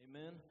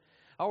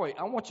All right,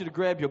 I want you to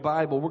grab your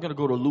Bible. We're going to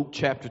go to Luke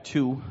chapter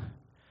 2.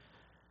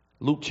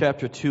 Luke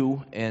chapter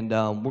 2, and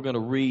we're going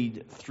to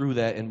read through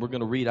that, and we're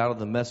going to read out of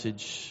the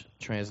Message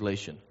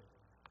translation.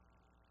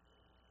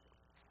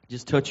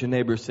 Just touch your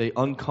neighbor, say,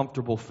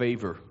 uncomfortable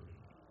favor.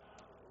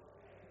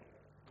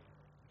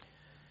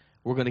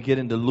 We're going to get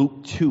into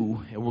Luke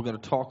 2, and we're going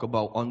to talk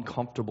about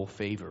uncomfortable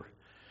favor.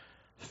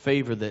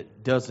 Favor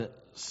that doesn't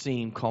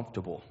seem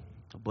comfortable,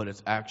 but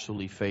it's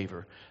actually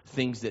favor.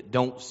 Things that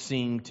don't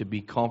seem to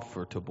be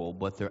comfortable,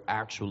 but they're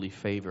actually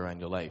favor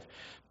in your life.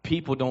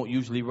 People don't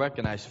usually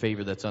recognize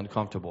favor that's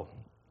uncomfortable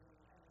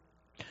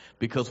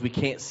because we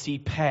can't see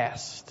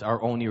past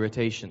our own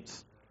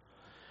irritations.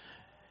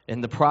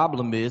 And the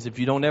problem is, if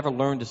you don't ever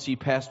learn to see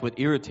past what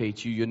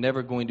irritates you, you're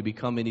never going to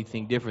become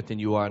anything different than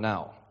you are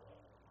now.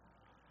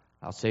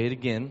 I'll say it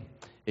again.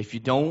 If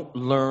you don't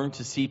learn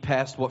to see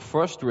past what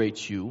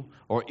frustrates you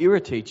or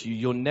irritates you,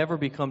 you'll never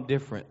become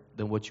different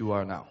than what you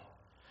are now.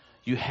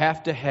 You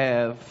have to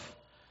have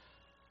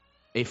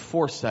a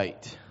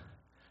foresight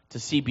to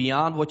see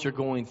beyond what you're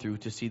going through,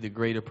 to see the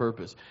greater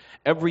purpose.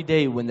 Every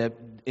day when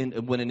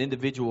an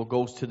individual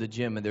goes to the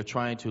gym and they're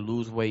trying to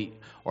lose weight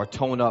or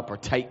tone up or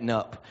tighten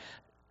up,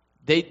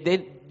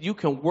 you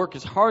can work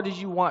as hard as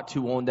you want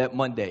to on that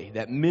Monday,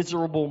 that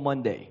miserable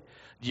Monday.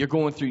 You're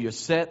going through your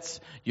sets,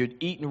 you're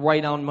eating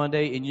right on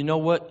Monday, and you know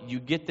what? You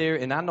get there,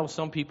 and I know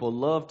some people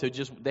love to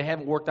they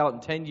haven't worked out in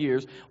 10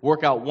 years,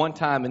 work out one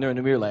time, and they're in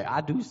the mirror like, I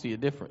do see a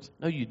difference.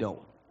 No, you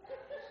don't.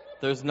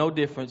 There's no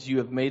difference. You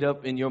have made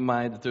up in your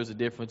mind that there's a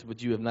difference,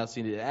 but you have not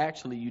seen it.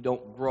 Actually, you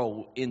don't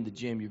grow in the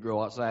gym. You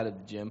grow outside of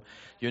the gym.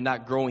 You're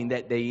not growing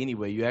that day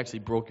anyway. You actually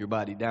broke your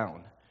body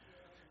down.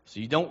 So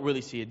you don't really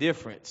see a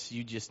difference.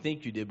 You just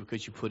think you did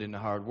because you put in the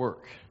hard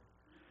work.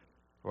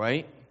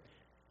 Right?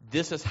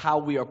 This is how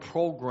we are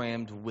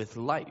programmed with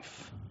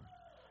life.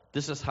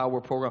 This is how we're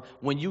programmed.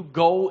 When you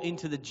go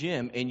into the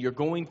gym and you're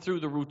going through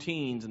the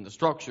routines and the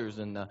structures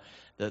and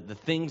the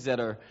things that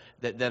are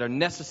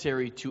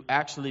necessary to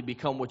actually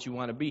become what you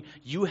want to be,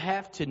 you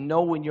have to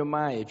know in your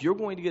mind, if you're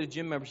going to get a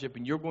gym membership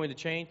and you're going to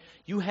change,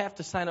 you have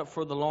to sign up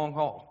for the long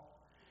haul.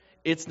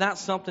 It's not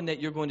something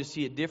that you're going to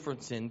see a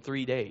difference in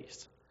 3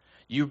 days.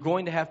 You're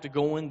going to have to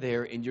go in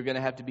there and you're going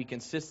to have to be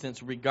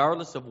consistent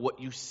regardless of what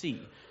you see.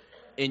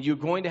 And you're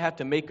going to have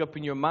to make up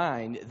in your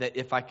mind that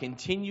if I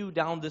continue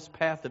down this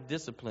path of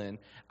discipline,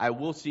 I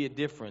will see a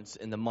difference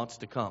in the months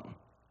to come.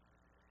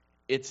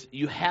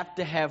 You have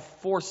to have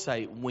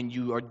foresight when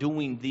you are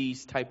doing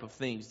these type of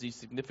things, these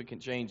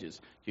significant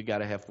changes. You got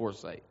to have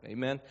foresight.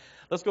 Amen?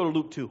 Let's go to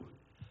Luke 2.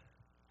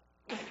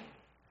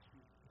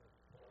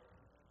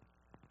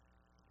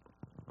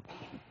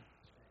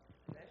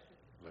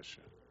 Bless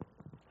you.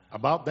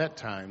 About that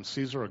time,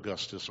 Caesar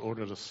Augustus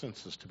ordered a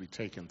census to be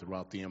taken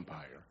throughout the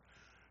empire.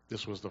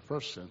 This was the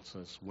first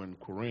census when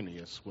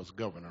Quirinius was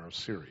governor of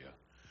Syria.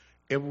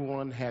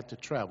 Everyone had to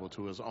travel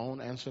to his own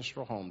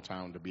ancestral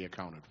hometown to be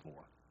accounted for.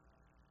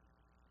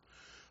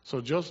 So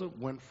Joseph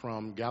went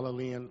from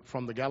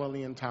the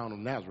Galilean town of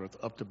Nazareth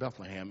up to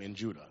Bethlehem in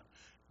Judah,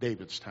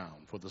 David's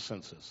town, for the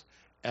census.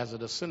 As a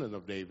descendant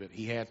of David,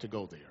 he had to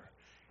go there.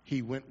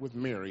 He went with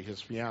Mary,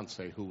 his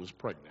fiancée, who was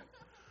pregnant.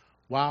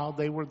 While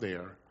they were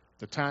there,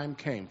 the time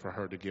came for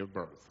her to give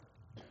birth.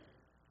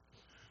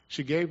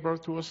 She gave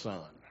birth to a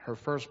son, her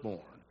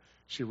firstborn.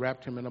 She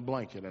wrapped him in a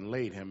blanket and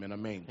laid him in a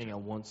manger. Hang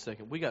on 1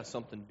 second. We got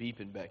something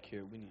beeping back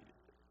here. We need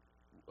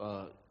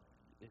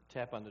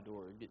tap on the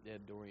door. Get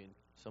that Dorian.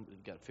 Somebody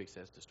got to fix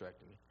that. It's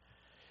distracting me.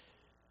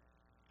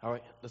 All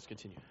right, let's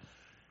continue.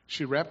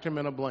 She wrapped him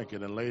in a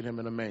blanket and laid him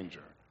in a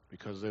manger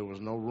because there was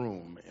no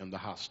room in the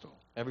hostel.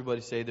 Everybody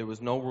say there was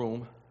no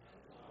room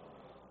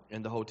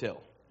in the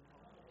hotel.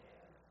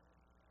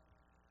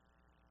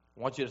 I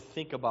want you to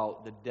think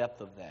about the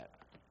depth of that.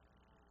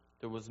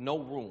 There was no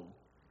room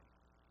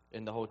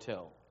in the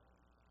hotel.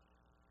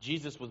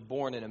 Jesus was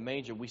born in a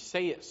manger. We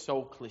say it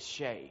so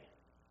cliche,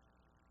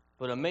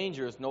 but a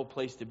manger is no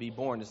place to be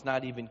born. It's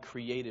not even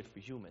created for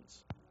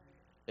humans.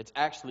 It's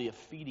actually a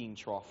feeding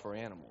trough for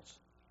animals.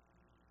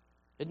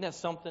 Isn't that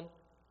something?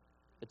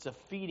 It's a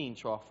feeding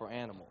trough for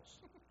animals.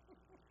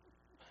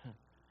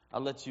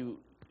 I'll let you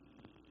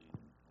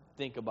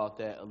think about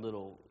that a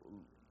little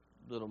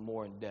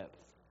more in depth.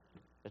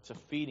 It's a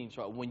feeding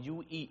trough. When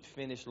you eat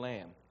finished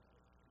lamb,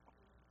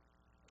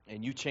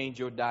 and you change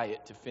your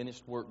diet to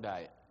finished work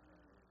diet,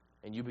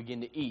 and you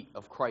begin to eat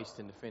of Christ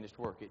in the finished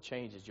work, it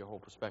changes your whole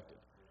perspective.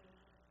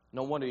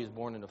 No wonder he was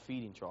born in a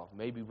feeding trough.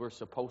 Maybe we're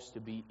supposed to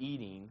be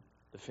eating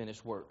the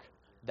finished work,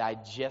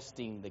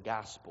 digesting the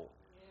gospel.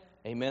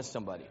 Amen,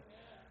 somebody.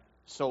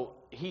 So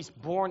he's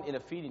born in a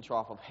feeding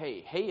trough of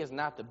hay. Hay is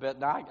not the best.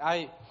 Now,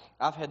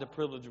 I've had the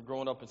privilege of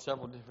growing up in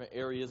several different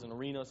areas and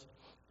arenas,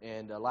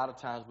 and a lot of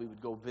times we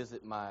would go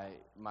visit my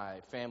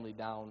family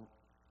down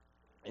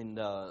in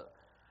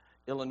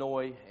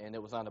Illinois, and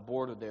it was on the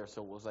border there,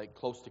 so it was like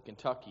close to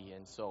Kentucky,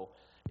 and so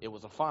it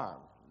was a farm.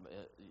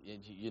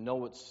 You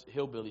know it's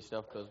hillbilly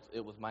stuff because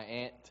it was my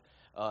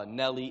Aunt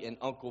Nellie and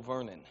Uncle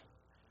Vernon.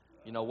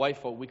 You know, white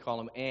folk, we call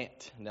them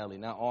Aunt Nellie,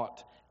 not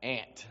Aunt.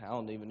 Aunt. I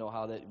don't even know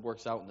how that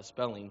works out in the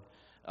spelling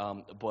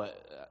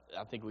but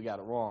I think we got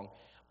it wrong.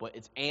 But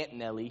it's Aunt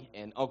Nellie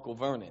and Uncle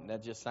Vernon.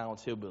 That just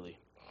sounds hillbilly.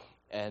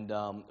 And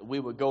we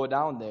would go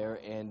down there,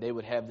 and they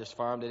would have this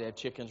farm. They'd have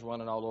chickens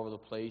running all over the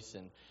place,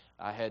 and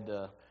I had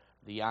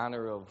the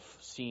honor of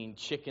seeing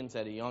chickens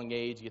at a young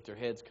age get their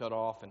heads cut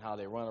off and how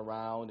they run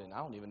around, and I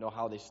don't even know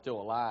how they're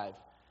still alive,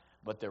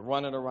 but they're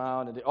running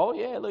around, and oh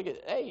yeah, look at,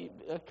 hey,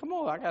 come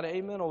on, I got an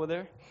amen over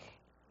there.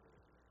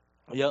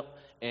 Yep,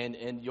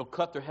 and you'll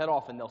cut their head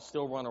off, and they'll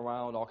still run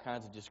around, all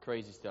kinds of just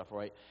crazy stuff,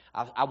 right?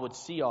 I would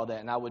see all that,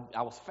 and I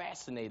was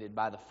fascinated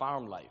by the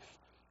farm life.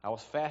 I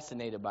was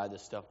fascinated by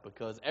this stuff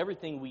because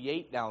everything we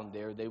ate down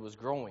there, they was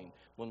growing.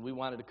 When we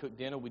wanted to cook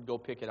dinner, we'd go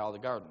pick it out of the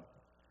garden.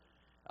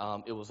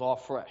 It was all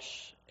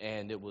fresh,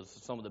 and it was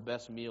some of the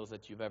best meals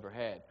that you've ever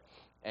had.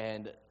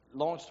 And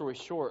long story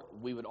short,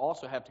 we would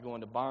also have to go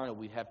in the barn, and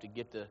we'd have to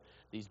get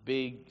these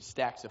big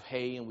stacks of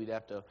hay, and we'd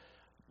have to,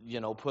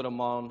 put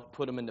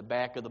them in the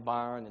back of the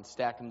barn and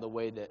stack them the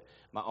way that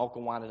my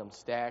uncle wanted them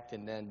stacked,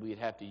 and then we'd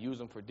have to use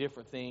them for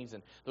different things.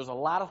 And there's a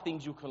lot of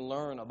things you can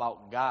learn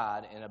about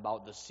God and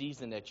about the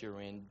season that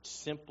you're in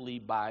simply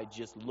by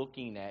just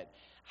looking at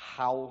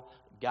how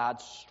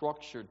God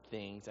structured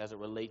things as it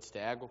relates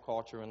to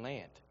agriculture and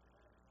land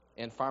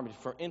and farming.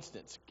 For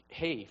instance,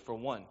 hay, for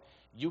one.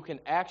 You can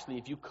actually,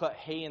 if you cut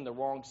hay in the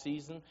wrong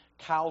season,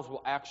 cows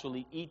will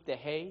actually eat the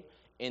hay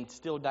and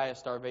still die of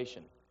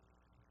starvation.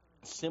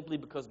 Simply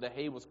because the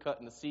hay was cut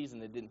in the season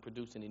that didn't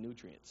produce any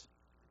nutrients.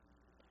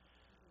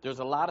 There's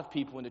a lot of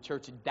people in the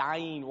church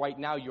dying right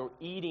now. You're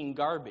eating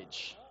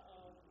garbage.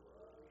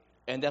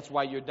 And that's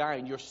why you're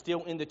dying. You're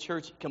still in the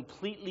church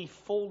completely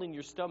full in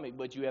your stomach,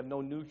 but you have no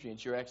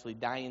nutrients. You're actually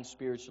dying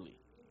spiritually.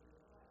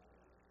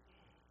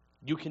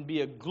 You can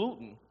be a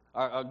glutton,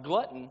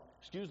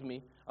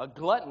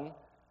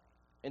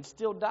 and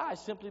still die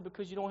simply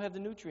because you don't have the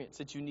nutrients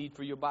that you need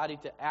for your body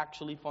to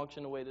actually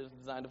function the way that it's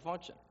designed to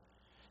function.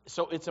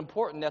 So it's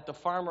important that the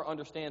farmer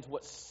understands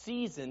what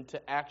season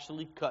to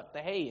actually cut the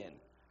hay in.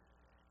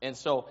 And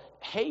so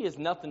hay is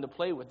nothing to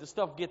play with. This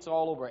stuff gets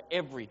all over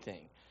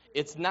everything.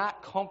 It's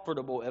not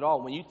comfortable at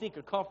all. When you think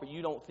of comfort,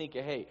 you don't think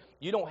of hay.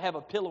 You don't have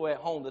a pillow at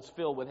home that's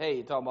filled with hay.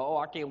 You're talking about,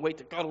 I can't wait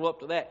to cuddle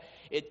up to that.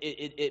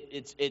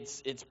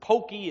 It's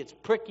pokey, it's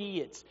pricky,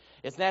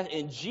 it's not.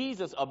 And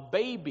Jesus, a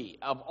baby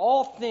of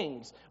all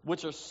things,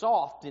 which are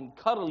soft and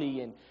cuddly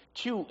and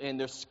cute, and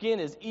their skin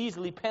is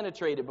easily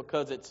penetrated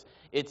because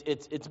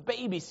it's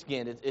baby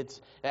skin.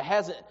 It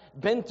hasn't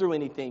been through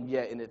anything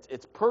yet, and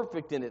it's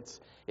perfect, and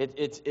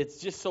it's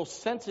just so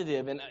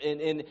sensitive,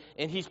 and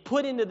he's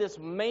put into this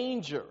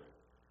manger.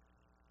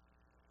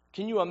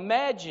 Can you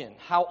imagine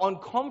how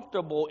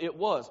uncomfortable it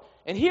was?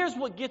 And here's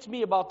what gets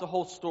me about the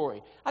whole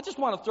story. I just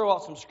want to throw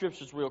out some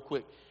scriptures real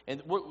quick,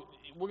 and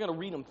we're going to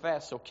read them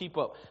fast, so keep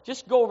up.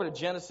 Just go over to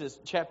Genesis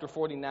chapter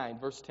 49,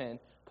 verse 10.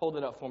 Pull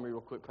that up for me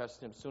real quick, Pastor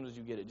Tim. As soon as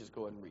you get it, just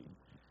go ahead and read.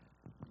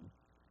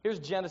 Here's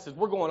Genesis.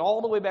 We're going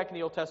all the way back in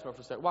the Old Testament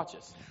for a second. Watch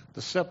this.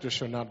 The scepter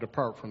shall not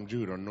depart from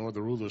Judah, nor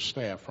the ruler's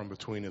staff from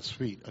between his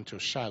feet, until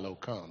Shiloh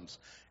comes,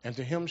 and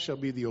to him shall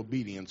be the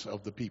obedience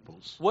of the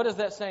peoples. What is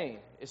that saying?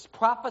 It's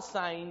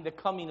prophesying the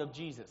coming of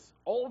Jesus,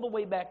 all the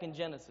way back in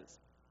Genesis.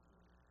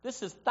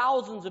 This is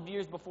thousands of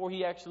years before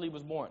he actually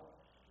was born.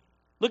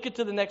 Look at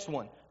to the next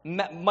one.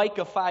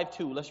 Micah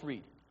 5:2. Let's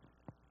read.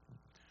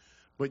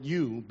 But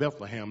you,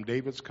 Bethlehem,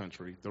 David's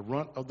country, the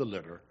runt of the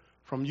litter,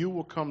 from you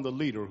will come the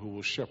leader who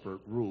will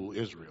rule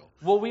Israel.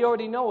 Well, we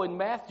already know in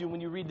Matthew,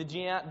 when you read the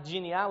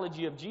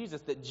genealogy of Jesus,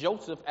 that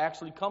Joseph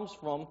actually comes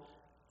from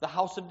the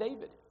house of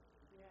David.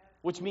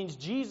 Which means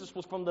Jesus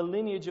was from the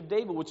lineage of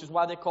David, which is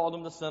why they called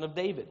him the son of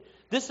David.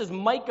 This is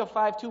Micah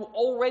 5:2,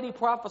 already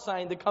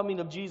prophesying the coming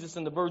of Jesus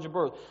and the virgin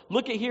birth.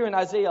 Look at here in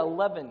Isaiah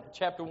 11,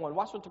 chapter 1.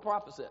 Watch what the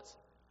prophet says.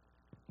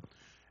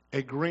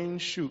 A green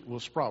shoot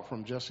will sprout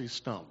from Jesse's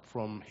stump,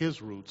 from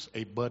his roots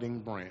a budding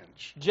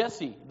branch.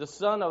 Jesse, the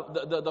son of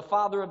the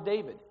father of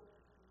David.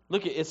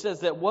 Look at it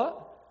says that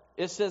what?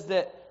 It says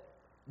that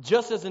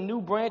just as a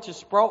new branch is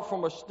sprout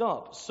from a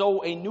stump,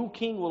 so a new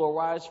king will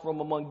arise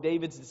from among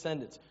David's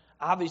descendants.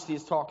 Obviously,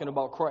 it's talking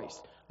about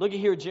Christ. Look at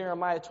here,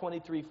 Jeremiah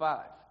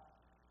 23:5.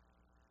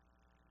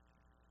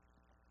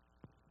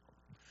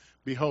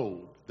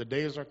 Behold, the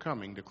days are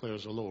coming,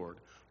 declares the Lord,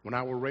 when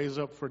I will raise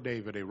up for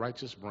David a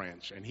righteous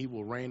branch, and he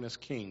will reign as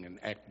king and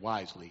act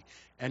wisely,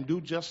 and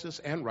do justice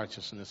and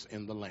righteousness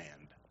in the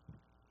land.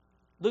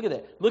 Look at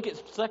that. Look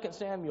at 2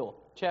 Samuel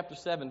chapter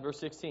 7, verse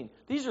 16.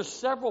 These are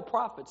several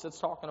prophets that's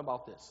talking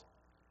about this.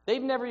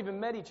 They've never even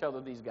met each other,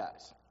 these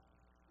guys.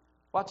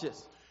 Watch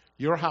this.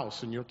 Your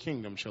house and your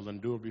kingdom shall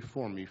endure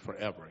before me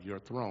forever. Your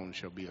throne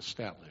shall be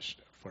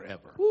established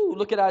forever. Woo,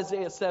 look at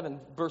Isaiah 7,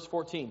 verse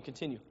 14.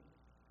 Continue.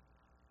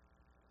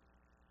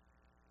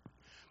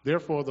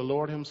 Therefore, the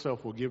Lord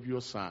himself will give you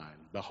a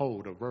sign.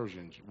 Behold, a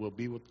virgin will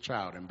be with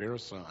child and bear a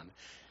son,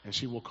 and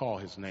she will call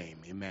his name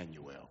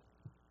Emmanuel.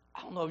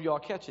 I don't know if y'all are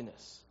catching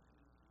this.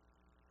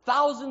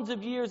 Thousands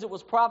of years it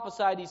was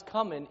prophesied he's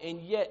coming,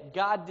 and yet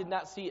God did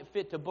not see it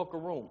fit to book a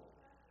room.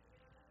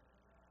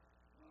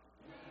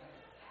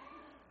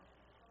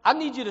 I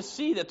need you to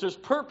see that there's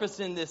purpose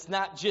in this,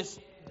 not just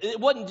It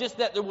wasn't just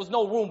that there was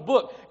no room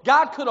booked.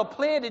 God could have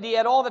planned it. He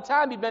had all the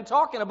time. He'd been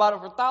talking about it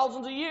for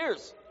thousands of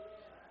years.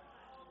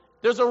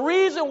 There's a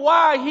reason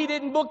why he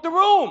didn't book the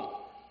room.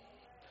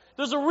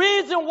 There's a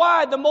reason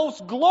why the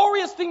most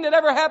glorious thing that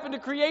ever happened to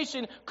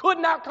creation could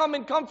not come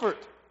in comfort.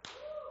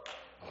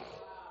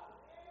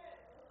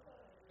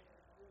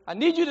 I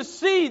need you to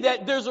see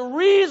that there's a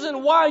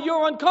reason why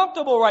you're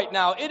uncomfortable right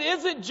now. It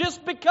isn't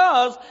just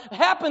because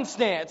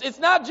happenstance. It's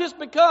not just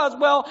because,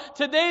 well,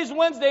 today's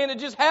Wednesday and it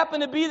just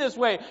happened to be this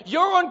way.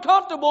 You're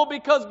uncomfortable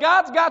because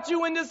God's got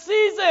you in this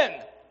season.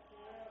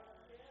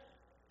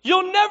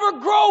 You'll never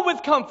grow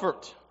with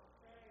comfort.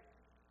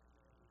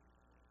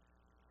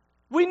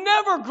 We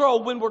never grow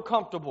when we're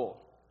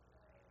comfortable.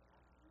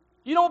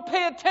 You don't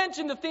pay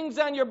attention to things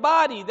on your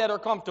body that are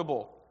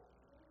comfortable.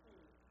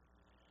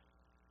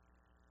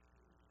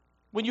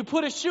 When you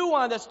put a shoe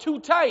on that's too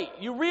tight,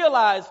 you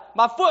realize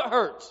my foot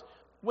hurts.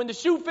 When the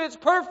shoe fits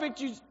perfect,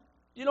 you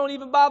don't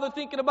even bother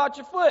thinking about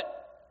your foot.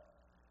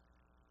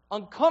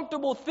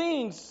 Uncomfortable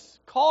things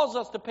cause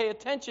us to pay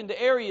attention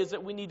to areas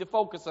that we need to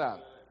focus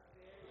on.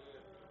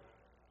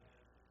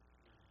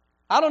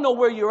 I don't know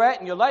where you're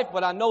at in your life,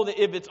 but I know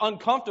that if it's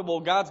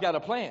uncomfortable, God's got a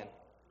plan.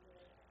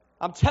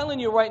 I'm telling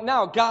you right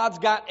now, God's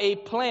got a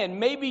plan.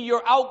 Maybe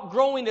you're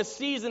outgrowing a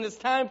season it's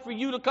time for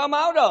you to come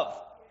out of.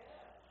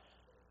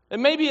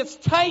 And maybe it's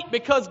tight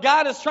because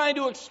God is trying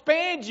to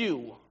expand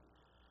you.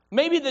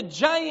 Maybe the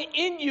giant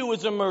in you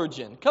is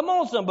emerging. Come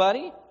on,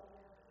 somebody.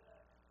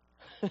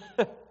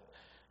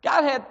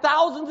 God had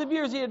thousands of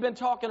years he had been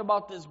talking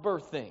about this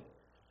birth thing.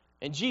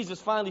 And Jesus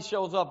finally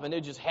shows up and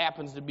there just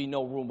happens to be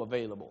no room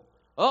available.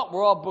 Oh,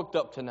 we're all booked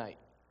up tonight.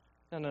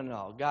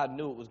 No. God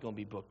knew it was going to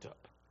be booked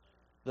up.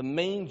 The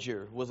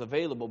manger was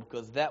available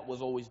because that was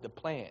always the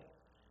plan.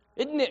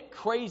 Isn't it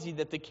crazy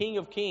that the King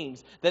of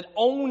Kings that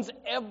owns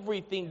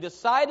everything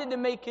decided to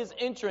make his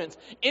entrance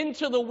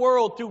into the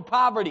world through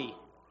poverty?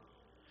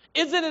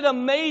 Isn't it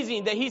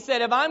amazing that he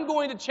said, if I'm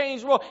going to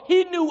change the world,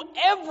 he knew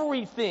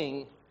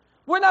everything.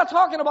 We're not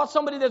talking about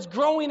somebody that's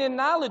growing in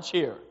knowledge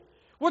here.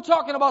 We're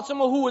talking about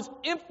someone who is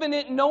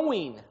infinite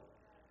knowing.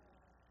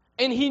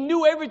 And he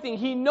knew everything.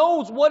 He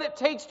knows what it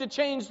takes to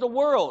change the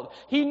world.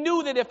 He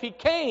knew that if he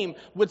came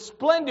with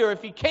splendor,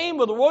 if he came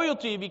with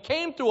royalty, if he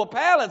came through a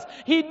palace,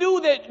 he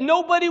knew that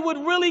nobody would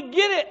really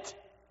get it.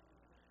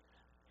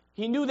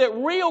 He knew that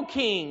real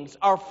kings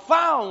are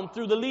found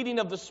through the leading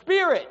of the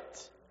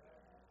Spirit.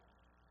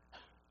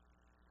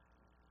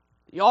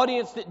 The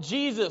audience that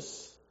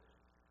Jesus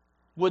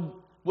would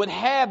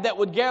have that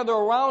would gather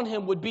around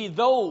him would be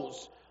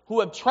those who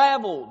have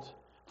traveled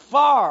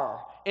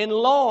far and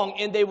long,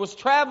 and they was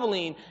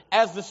traveling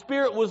as the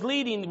Spirit was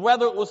leading,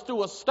 whether it was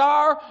through a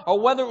star or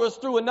whether it was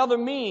through another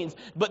means.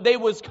 But they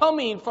was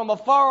coming from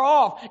afar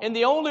off, and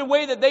the only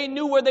way that they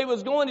knew where they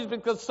was going is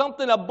because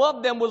something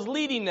above them was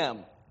leading them.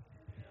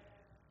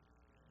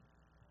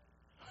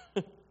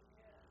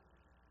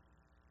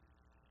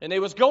 And they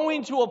was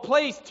going to a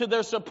place, to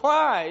their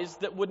surprise,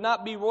 that would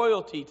not be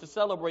royalty, to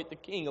celebrate the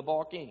King of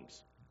all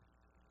kings.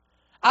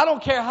 I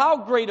don't care how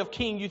great of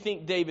king you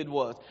think David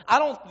was. I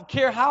don't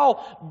care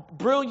how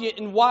brilliant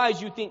and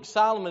wise you think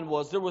Solomon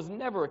was. There was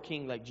never a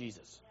king like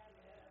Jesus.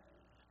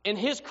 And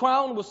his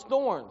crown was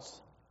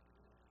thorns.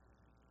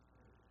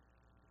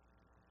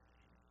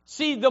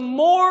 See, the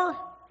more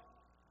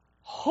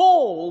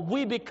whole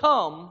we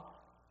become,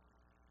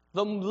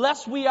 the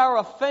less we are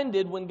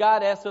offended when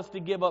God asks us to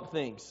give up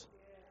things.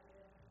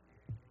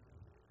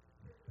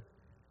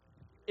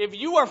 If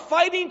you are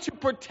fighting to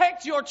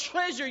protect your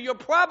treasure, you're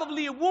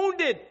probably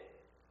wounded.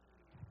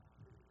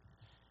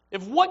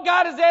 If what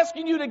God is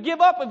asking you to give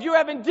up, if you're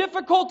having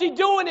difficulty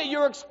doing it,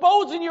 you're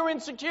exposing your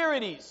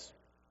insecurities.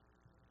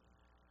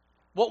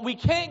 What we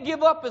can't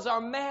give up is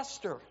our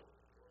master.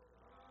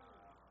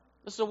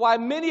 This is why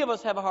many of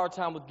us have a hard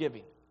time with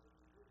giving.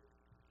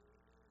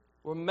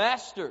 We're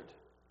mastered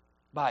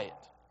by it.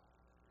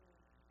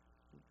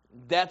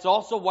 That's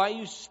also why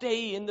you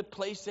stay in the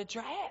place that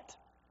you're at.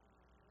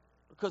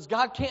 Because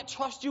God can't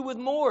trust you with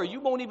more. You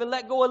won't even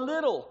let go a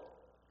little.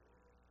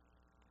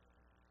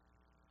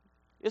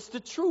 It's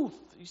the truth.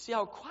 You see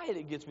how quiet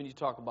it gets when you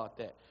talk about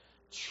that.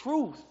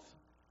 Truth.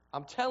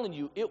 I'm telling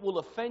you, it will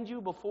offend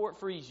you before it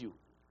frees you.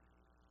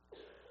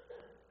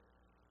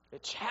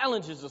 It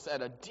challenges us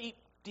at a deep,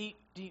 deep,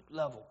 deep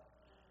level.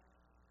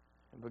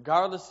 And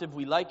regardless if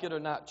we like it or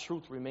not,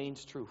 truth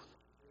remains truth.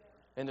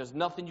 And there's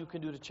nothing you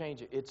can do to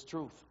change it. It's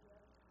truth.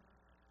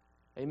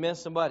 Amen,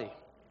 somebody.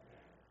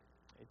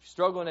 If you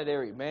struggle in that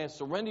area, man,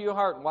 surrender your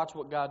heart and watch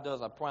what God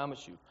does, I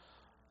promise you.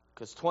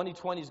 Because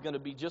 2020 is going to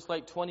be just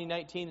like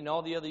 2019 and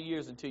all the other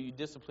years until you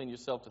discipline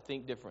yourself to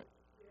think different.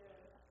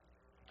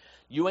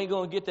 You ain't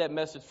going to get that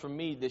message from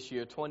me this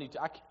year.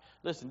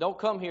 Listen, don't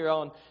come here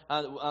on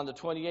the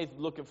 28th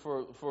looking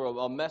for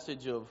a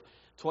message of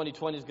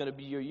 2020 is going to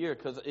be your year,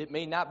 because it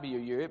may not be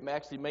your year. It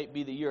actually may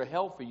be the year of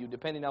hell for you,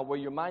 depending on where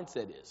your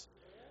mindset is.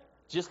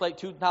 Just like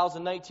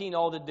 2019,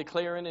 all the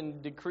declaring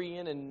and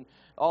decreeing and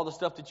all the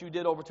stuff that you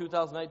did over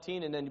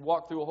 2019, and then you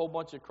walked through a whole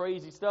bunch of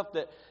crazy stuff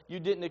that you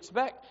didn't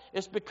expect.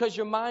 It's because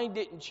your mind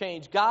didn't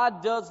change.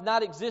 God does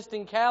not exist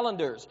in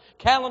calendars.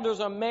 Calendars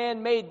are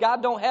man-made.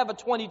 God don't have a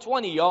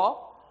 2020,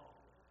 y'all.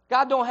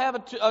 God don't have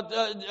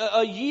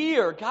a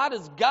year. God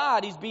is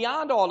God. He's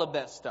beyond all of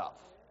that stuff.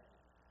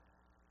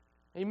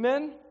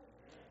 Amen?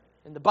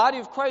 In the body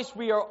of Christ,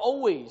 we are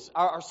always,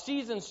 our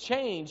seasons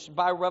change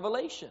by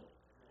revelation.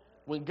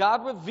 When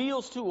God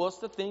reveals to us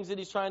the things that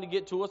He's trying to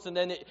get to us, and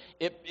then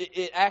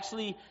it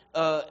actually,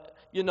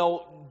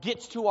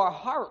 gets to our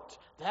heart,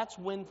 that's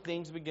when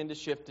things begin to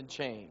shift and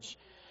change.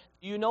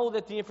 You know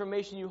that the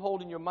information you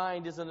hold in your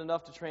mind isn't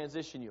enough to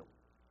transition you.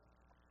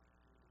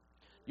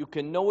 You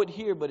can know it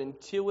here, but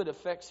until it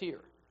affects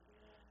here,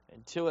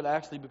 until it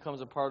actually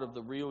becomes a part of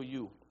the real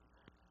you,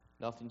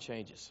 nothing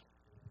changes.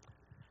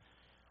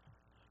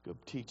 Good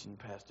teaching,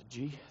 Pastor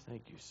G.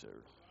 Thank you, sir.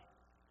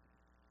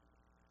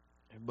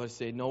 Everybody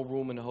say, no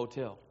room in the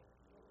hotel.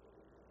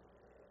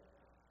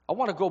 I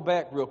want to go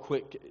back real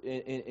quick,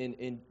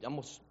 and I'm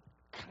going to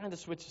kind of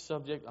switch the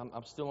subject.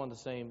 I'm still on the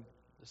same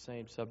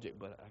subject,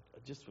 but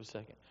just for a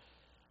second.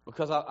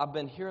 Because I've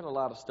been hearing a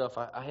lot of stuff.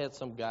 I had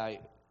some guy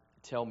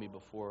tell me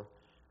before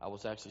I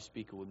was actually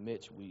speaking with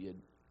Mitch. We had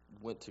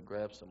went to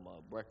grab some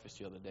breakfast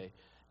the other day,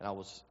 and I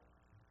was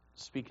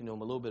speaking to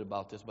him a little bit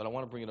about this, but I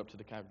want to bring it up to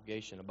the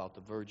congregation about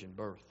the virgin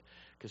birth.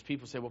 Because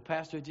people say, well,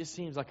 Pastor, it just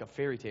seems like a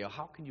fairy tale.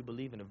 How can you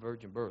believe in a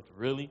virgin birth?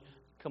 Really?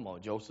 Come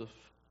on, Joseph.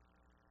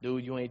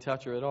 Dude, you ain't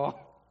touch her at all?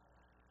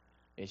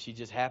 And she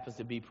just happens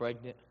to be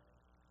pregnant?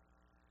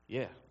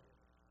 Yeah.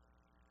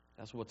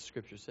 That's what the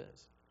Scripture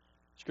says.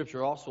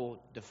 Scripture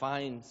also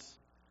defines,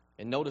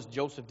 and notice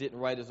Joseph didn't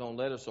write his own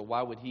letter, so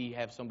why would he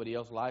have somebody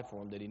else lie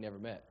for him that he never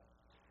met?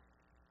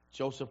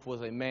 Joseph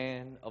was a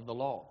man of the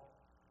law.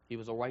 He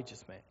was a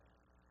righteous man.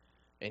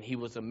 And he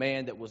was a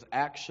man that was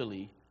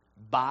actually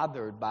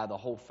bothered by the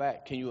whole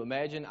fact. Can you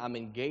imagine? I'm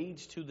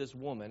engaged to this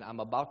woman. I'm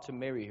about to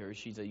marry her.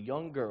 She's a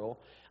young girl.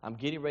 I'm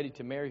getting ready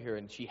to marry her,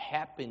 and she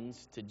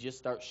happens to just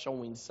start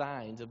showing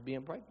signs of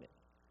being pregnant.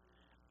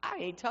 I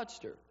ain't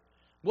touched her.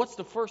 What's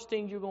the first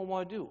thing you're going to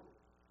want to do?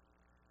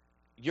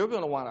 You're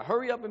going to want to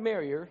hurry up and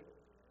marry her,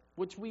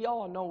 which we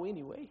all know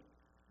anyway.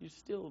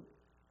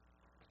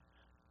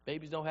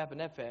 Babies don't happen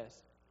that fast.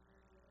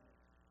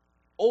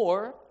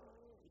 Or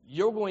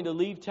you're going to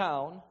leave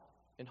town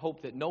and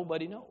hope that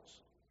nobody knows.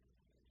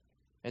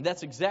 And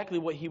that's exactly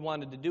what he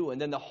wanted to do. And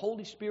then the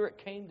Holy Spirit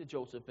came to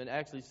Joseph and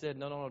actually said,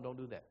 no, don't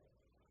do that.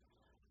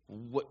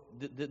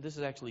 This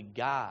is actually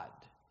God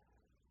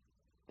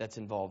that's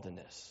involved in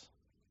this.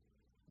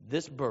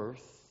 This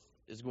birth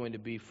is going to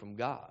be from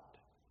God.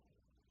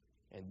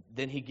 And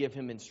then he gave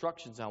him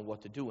instructions on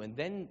what to do. And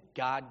then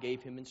God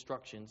gave him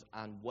instructions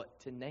on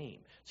what to name.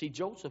 See,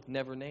 Joseph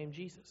never named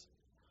Jesus.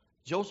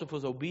 Joseph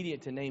was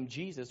obedient to name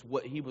Jesus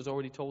what he was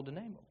already told to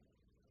name him.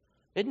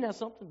 Isn't that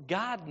something?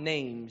 God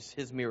names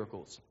his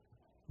miracles.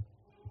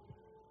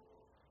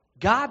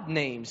 God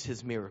names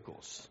his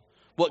miracles.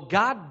 What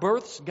God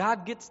births,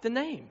 God gets the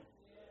name.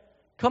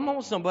 Come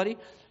on, somebody.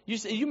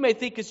 You may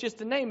think it's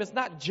just a name. It's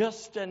not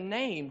just a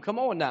name. Come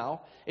on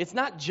now. It's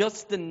not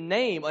just a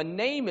name. A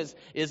name is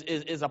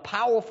a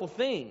powerful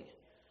thing.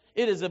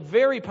 It is a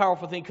very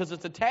powerful thing because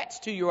it's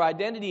attached to your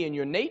identity and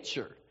your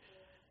nature.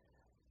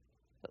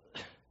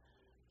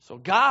 So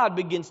God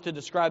begins to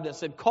describe that and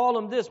said, call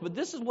him this. But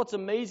this is what's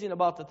amazing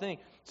about the thing.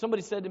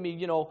 Somebody said to me,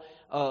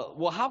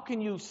 well, how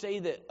can you say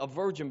that a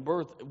virgin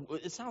birth,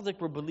 it sounds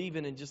like we're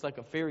believing in just like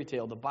a fairy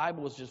tale. The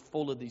Bible is just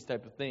full of these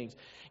type of things.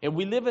 And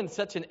we live in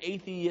such an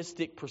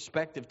atheistic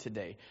perspective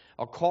today,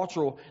 a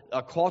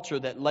culture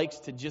that likes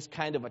to just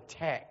kind of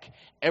attack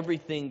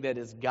everything that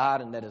is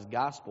God and that is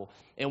gospel.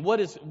 And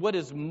what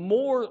is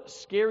more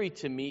scary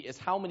to me is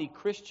how many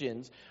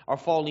Christians are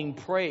falling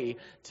prey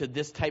to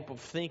this type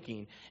of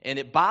thinking. And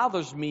it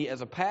bothers me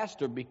as a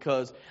pastor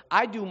because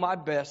I do my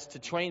best to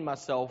train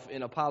myself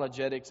in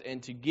apologetics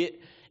and to get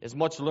as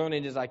much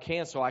learning as I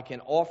can so I can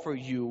offer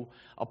you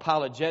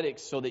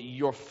apologetics so that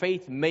your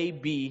faith may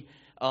be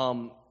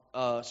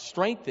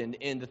strengthened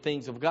in the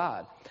things of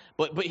God.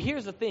 But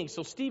here's the thing.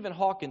 So Stephen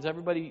Hawkins,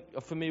 everybody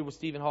familiar with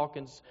Stephen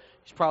Hawkins?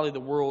 He's probably the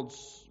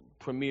world's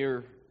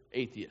premier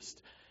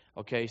atheist.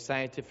 Okay,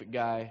 scientific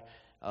guy,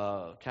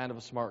 kind of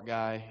a smart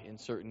guy in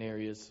certain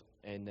areas,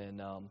 and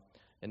then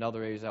in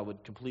other areas I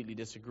would completely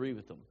disagree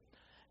with him.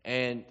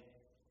 And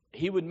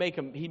he would make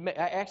him.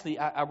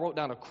 I wrote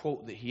down a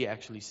quote that he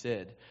actually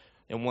said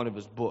in one of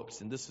his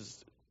books, and this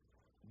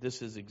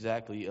is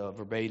exactly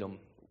verbatim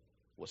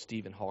what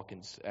Stephen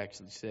Hawkins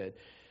actually said.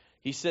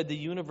 He said the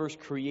universe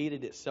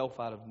created itself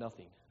out of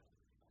nothing.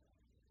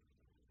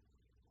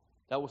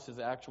 That was his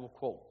actual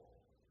quote.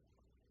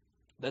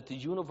 That the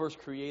universe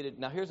created.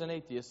 Now here's an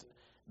atheist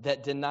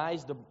that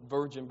denies the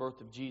virgin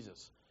birth of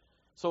Jesus.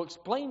 So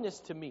explain this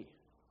to me.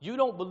 You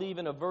don't believe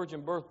in a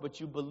virgin birth, but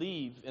you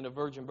believe in a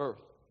virgin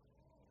birth.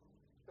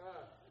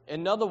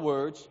 In other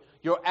words,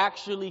 you're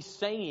actually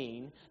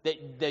saying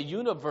that the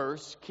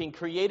universe can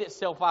create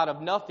itself out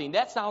of nothing.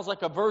 That sounds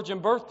like a virgin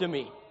birth to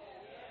me.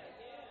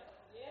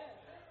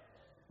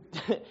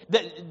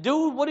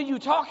 Dude, what are you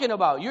talking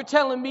about? You're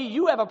telling me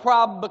you have a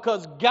problem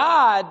because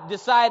God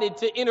decided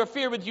to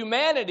interfere with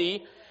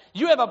humanity.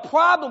 You have a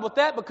problem with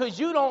that because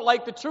you don't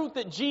like the truth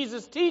that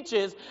Jesus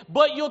teaches,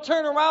 but you'll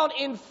turn around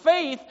in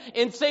faith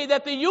and say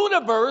that the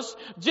universe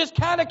just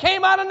kind of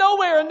came out of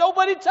nowhere and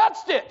nobody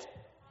touched it.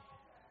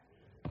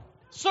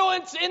 So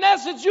in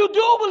essence, you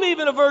do believe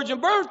in a virgin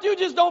birth, you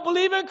just don't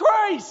believe in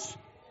Christ.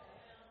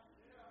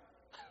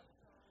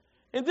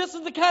 And this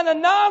is the kind of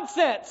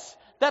nonsense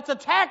that's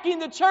attacking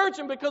the church,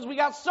 and because we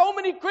got so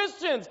many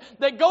Christians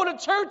that go to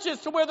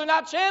churches to where they're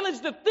not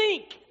challenged to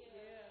think,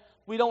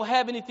 we don't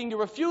have anything to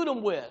refute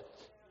them with.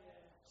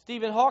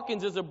 Stephen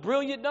Hawkins is a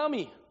brilliant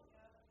dummy.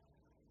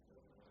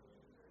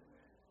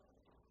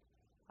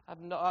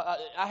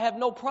 I have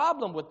no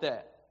problem with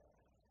that.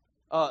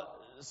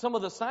 Some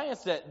of the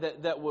science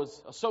that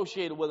was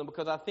associated with him,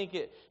 because I think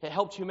it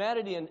helped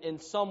humanity in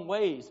some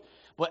ways.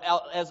 But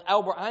as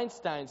Albert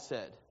Einstein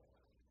said,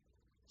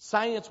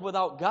 science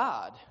without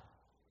God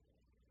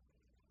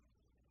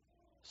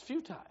is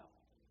futile.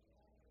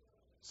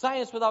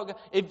 Science without God.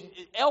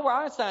 Albert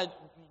Einstein,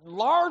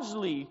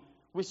 largely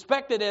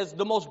respected as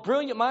the most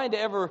brilliant mind to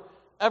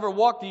ever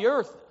walk the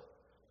earth,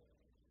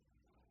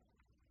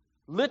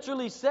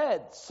 literally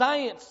said,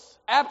 science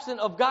absent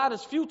of God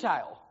is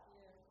futile.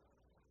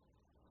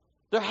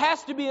 There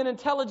has to be an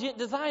intelligent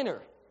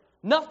designer.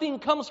 Nothing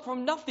comes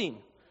from nothing.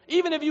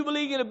 Even if you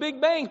believe in a Big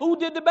Bang, who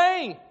did the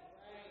bang?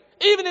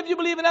 Even if you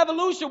believe in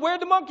evolution, where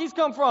did the monkeys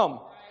come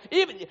from?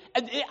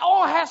 It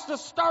all has to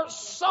start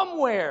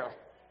somewhere.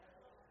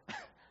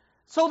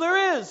 So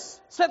there is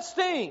such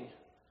thing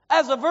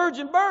as a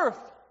virgin birth,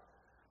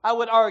 I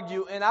would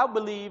argue, and I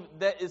believe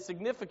that is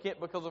significant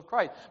because of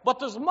Christ. But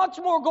there's much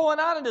more going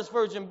on in this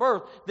virgin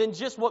birth than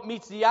just what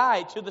meets the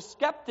eye to the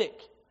skeptic.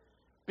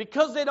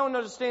 Because they don't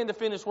understand the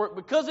finished work,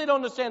 because they don't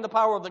understand the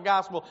power of the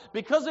gospel,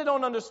 because they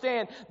don't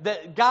understand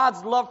that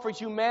God's love for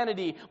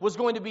humanity was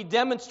going to be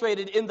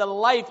demonstrated in the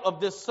life of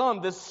this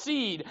son, this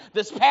seed,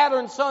 this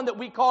pattern son that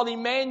we call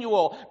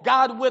Emmanuel,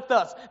 God with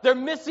us. They're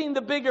missing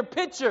the bigger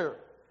picture.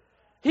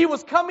 He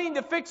was coming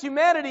to fix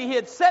humanity. He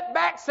had set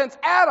back since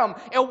Adam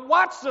and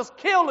watched us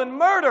kill and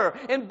murder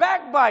and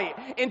backbite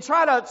and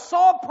try to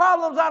solve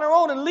problems on our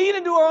own and lead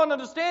into our own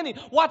understanding,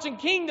 watching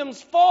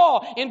kingdoms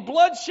fall in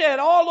bloodshed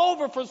all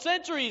over for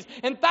centuries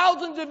and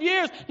thousands of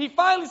years. He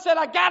finally said,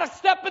 I got to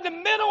step in the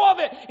middle of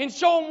it and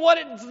show them what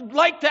it's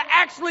like to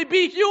actually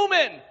be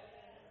human.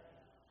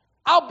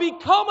 I'll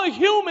become a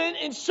human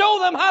and show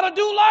them how to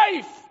do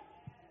life.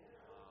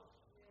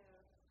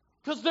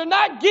 Because they're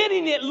not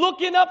getting it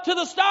looking up to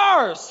the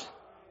stars.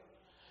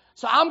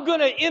 So I'm going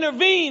to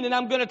intervene and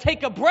I'm going to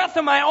take a breath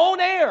of my own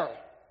air.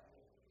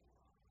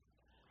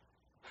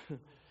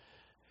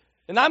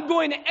 And I'm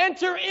going to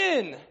enter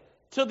in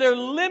to their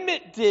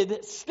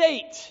limited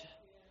state.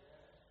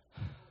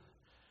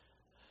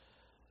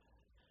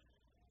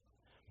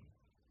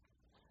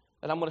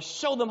 And I'm going to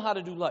show them how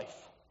to do life.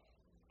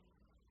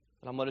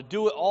 And I'm going to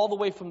do it all the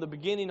way from the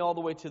beginning all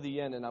the way to the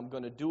end. And I'm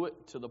going to do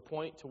it to the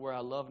point to where I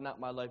love not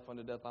my life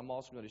unto death. I'm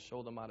also going to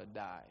show them how to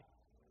die.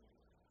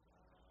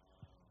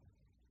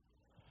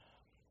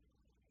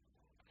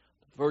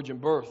 Virgin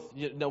birth.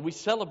 We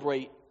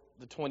celebrate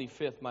the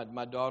 25th.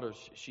 My daughter,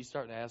 she's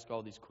starting to ask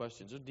all these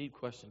questions. They're deep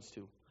questions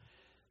too.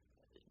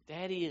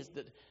 Daddy,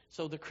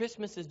 so the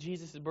Christmas is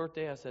Jesus'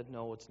 birthday? I said,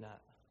 no, it's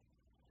not.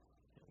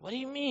 What do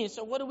you mean?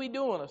 So what are we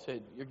doing? I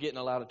said, you're getting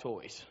a lot of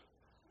toys.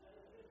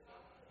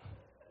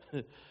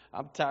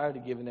 I'm tired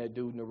of giving that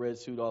dude in the red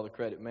suit all the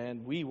credit,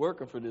 man. We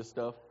working for this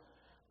stuff.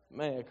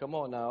 Man, come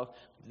on now.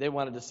 They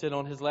wanted to sit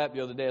on his lap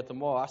the other day at the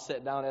mall. I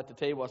sat down at the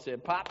table. I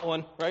said, pop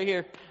one right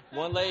here.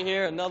 One lay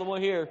here, another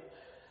one here.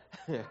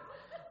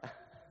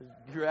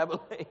 Grab a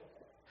leg.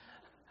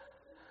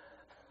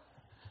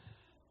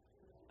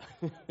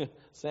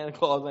 Santa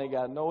Claus ain't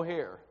got no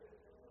hair.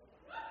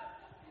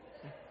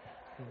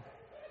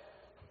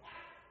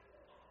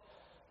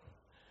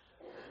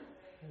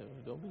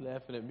 Don't be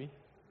laughing at me.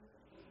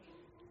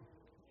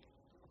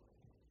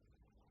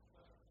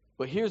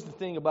 But here's the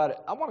thing about it.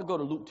 I want to go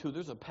to Luke 2.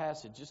 There's a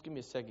passage. Just give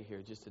me a second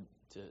here just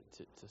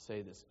to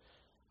say this.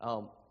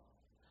 I'm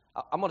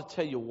going to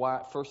tell you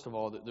why, first of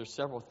all, there's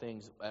several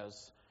things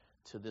as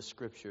to this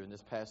scripture in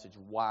this passage,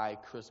 why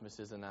Christmas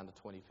isn't on the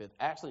 25th.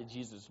 Actually,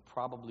 Jesus was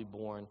probably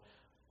born,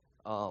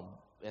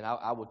 and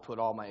I would put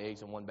all my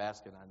eggs in one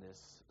basket on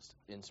this,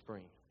 in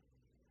spring.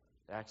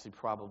 Actually,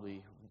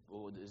 probably,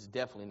 it's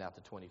definitely not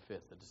the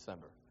 25th of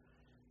December.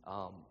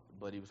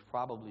 But he was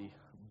probably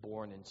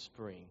born in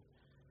spring.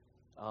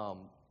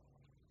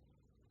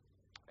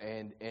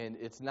 And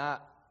it's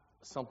not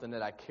something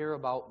that I care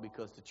about,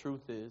 because the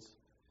truth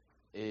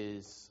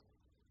is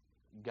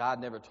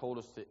God never told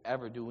us to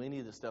ever do any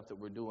of the stuff that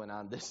we're doing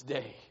on this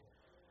day,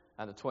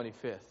 on the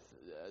 25th.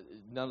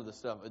 None of the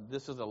stuff.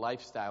 This is a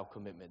lifestyle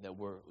commitment that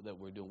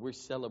we're doing. We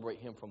celebrate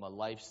Him from a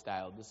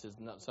lifestyle. This is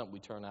not something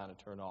we turn on and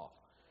turn off,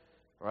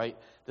 right?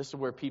 This is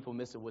where people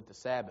miss it with the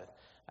Sabbath.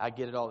 I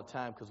get it all the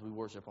time because we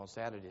worship on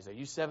Saturdays. Are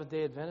you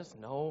Seventh-day Adventist?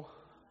 No.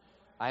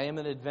 I am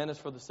an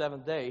Adventist for the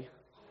seventh day.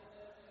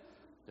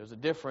 There's a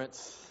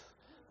difference.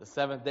 The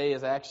seventh day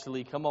is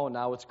actually, come on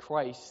now, it's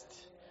Christ.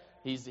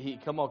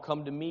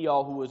 Come to me,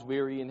 all who is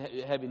weary and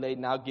heavy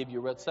laden, I'll give you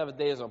rest. Seventh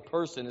day is a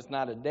person, it's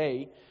not a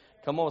day.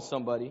 Come on,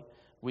 somebody.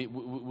 We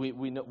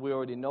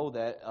already know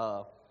that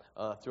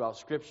throughout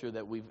Scripture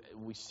that we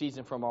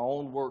season from our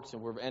own works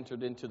and we've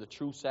entered into the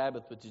true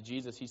Sabbath, which is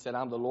Jesus. He said,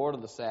 I'm the Lord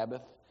of the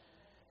Sabbath.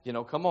 You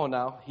know, come on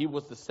now. He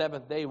was the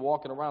seventh day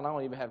walking around. I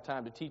don't even have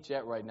time to teach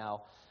that right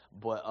now.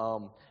 But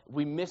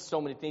we miss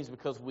so many things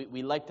because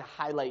we like to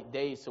highlight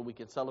days so we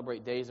can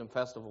celebrate days and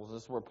festivals.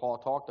 This is where Paul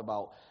talked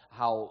about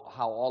how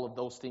all of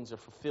those things are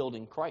fulfilled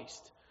in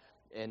Christ.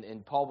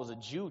 And Paul was a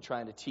Jew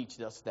trying to teach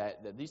us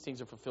that these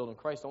things are fulfilled in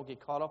Christ. Don't get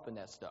caught up in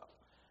that stuff,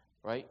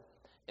 right?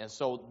 And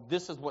so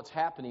this is what's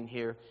happening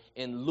here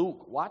in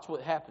Luke. Watch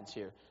what happens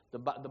here. The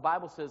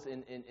Bible says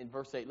in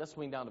verse 8, let's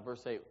swing down to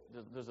verse 8.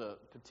 There's a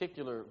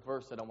particular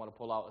verse that I want to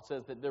pull out. It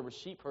says that there were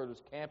sheep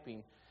herders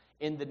camping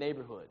in the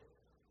neighborhood.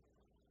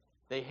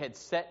 They had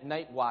set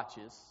night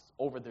watches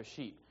over their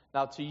sheep.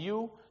 Now, to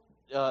you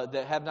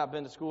that have not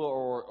been to school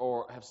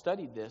or have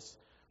studied this,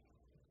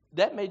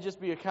 that may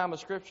just be a common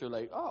scripture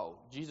like, oh,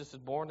 Jesus is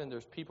born and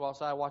there's people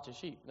outside watching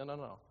sheep.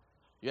 No.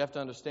 You have to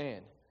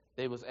understand,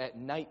 they was at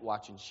night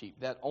watching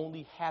sheep. That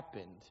only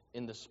happened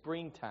in the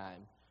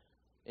springtime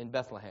in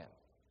Bethlehem.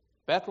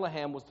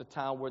 Bethlehem was the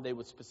town where they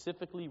would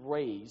specifically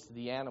raise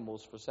the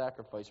animals for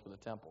sacrifice for the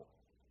temple.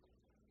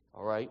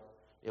 All right?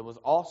 It was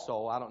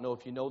also, I don't know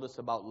if you know this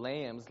about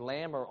lambs,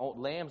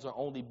 lambs are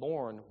only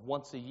born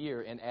once a year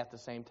and at the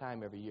same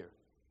time every year.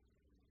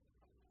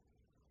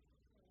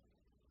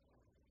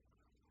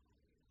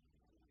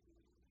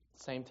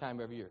 Same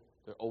time every year.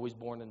 They're always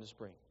born in the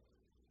spring.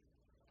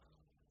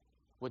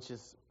 Which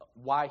is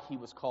why he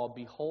was called,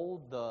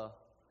 behold the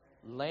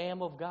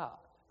Lamb of God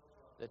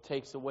that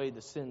takes away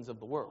the sins of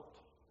the world.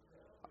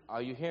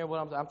 Are you hearing what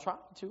I'm trying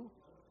to?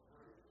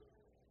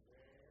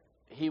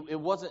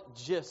 It wasn't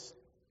just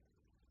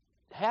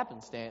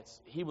happenstance.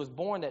 He was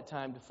born that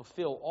time to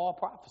fulfill all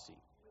prophecy.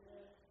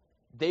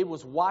 They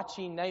was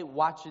watching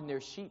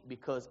their sheep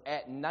because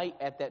at night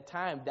at that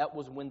time that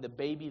was when the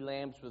baby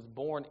lambs was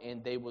born,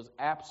 and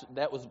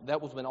that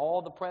was when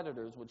all the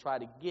predators would try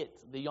to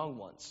get the young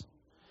ones.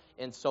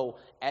 And so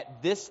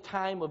at this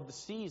time of the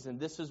season,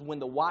 this is when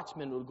the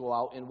watchmen would go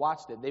out and watch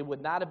that. They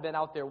would not have been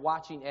out there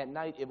watching at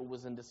night if it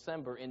was in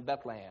December in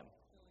Bethlehem,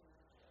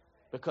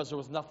 because there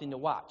was nothing to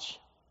watch.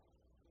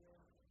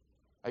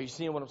 Are you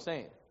seeing what I'm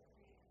saying?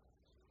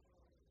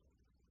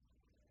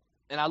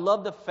 And I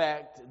love the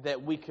fact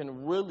that we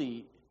can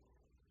really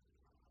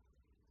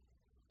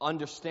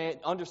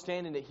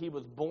understanding that he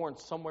was born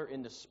somewhere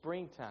in the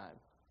springtime.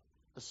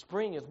 The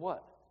spring is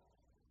what?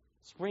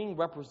 Spring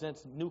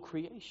represents new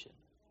creation.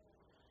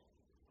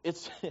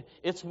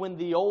 It's when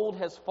the old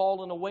has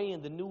fallen away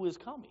and the new is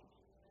coming.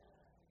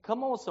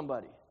 Come on,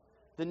 somebody.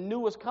 The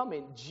new is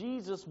coming.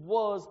 Jesus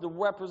was the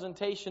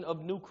representation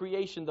of new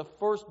creation, the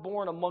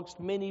firstborn amongst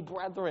many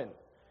brethren.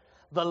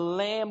 The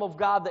Lamb of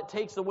God that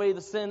takes away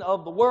the sin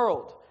of the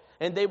world.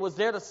 And they was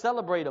there to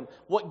celebrate him.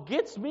 What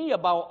gets me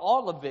about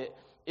all of it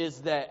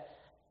is that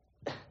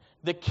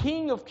the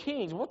King of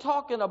Kings, we're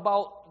talking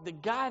about the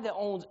guy that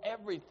owns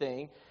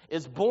everything,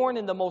 is born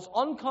in the most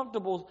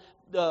uncomfortable,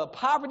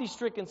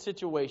 poverty-stricken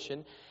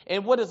situation.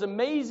 And what is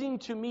amazing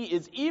to me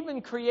is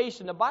even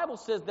creation, the Bible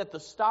says that the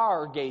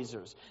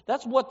stargazers,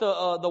 that's what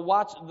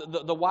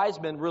the wise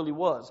men really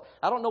was.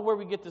 I don't know where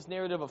we get this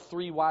narrative of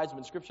 3 wise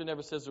men. Scripture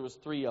never says there was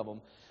 3 of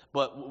them.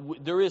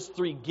 But there is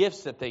 3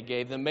 gifts that they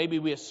gave them. Maybe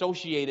we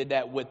associated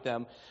that with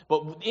them.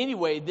 But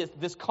anyway,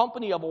 this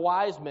company of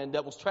wise men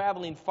that was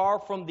traveling far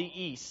from the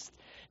east,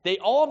 they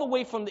all the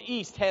way from the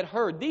east had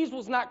heard. These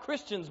was not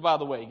Christians, by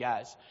the way,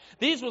 guys.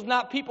 These was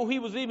not people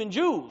who was even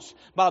Jews,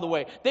 by the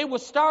way. They were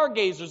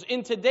stargazers.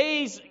 In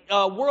today's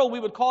world, we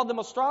would call them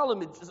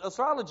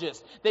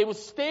astrologists. They would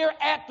stare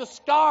at the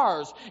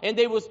stars, and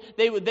they was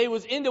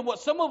into what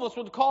some of us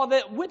would call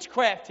that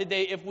witchcraft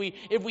today, if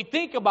we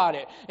think about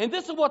it. And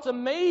this is what's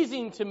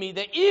amazing to me,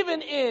 that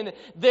even in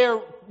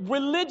their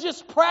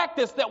religious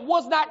practice that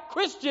was not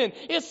Christian,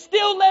 it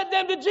still led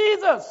them to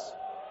Jesus.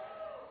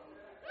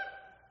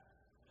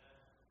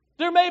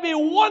 There may be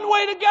one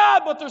way to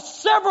God, but there's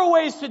several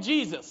ways to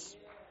Jesus.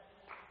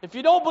 If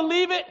you don't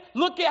believe it,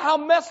 look at how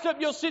messed up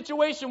your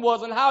situation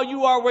was and how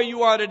you are where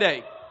you are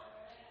today.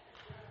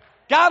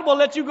 God will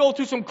let you go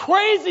through some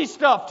crazy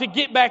stuff to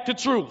get back to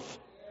truth.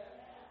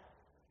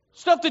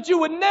 Stuff that you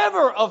would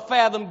never have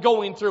fathomed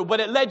going through, but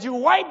it led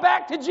you right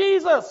back to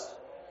Jesus.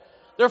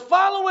 They're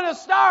following a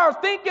star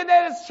thinking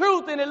that it's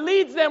truth, and it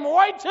leads them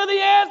right to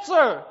the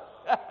answer.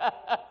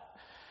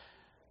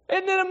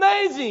 Isn't it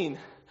amazing?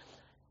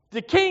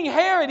 The King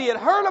Herod, he had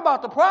heard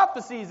about the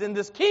prophecies and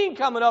this king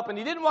coming up, and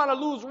he didn't want to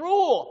lose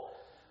rule.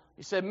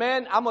 He said,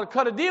 man, I'm going to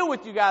cut a deal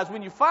with you guys.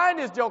 When you find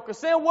this joker,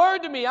 send word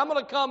to me. I'm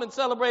going to come and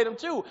celebrate him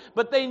too.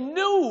 But they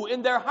knew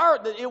in their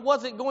heart that it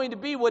wasn't going to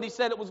be what he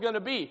said it was going to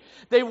be.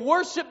 They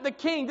worshiped the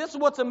king. This is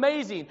what's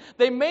amazing.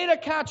 They made a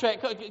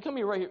contract. Come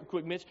here right here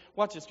quick, Mitch.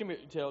 Watch this. Come here,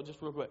 Tail,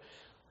 just real quick.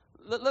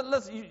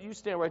 You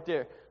stand right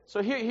there.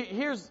 So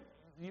here's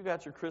You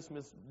got your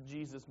Christmas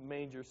Jesus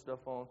manger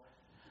stuff on.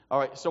 All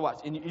right, so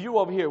watch. And you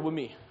over here with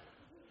me.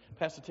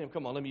 Pastor Tim,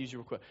 come on, let me use you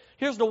real quick.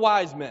 Here's the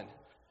wise men.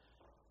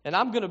 And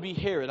I'm going to be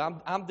Herod.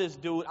 I'm this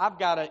dude. I've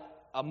got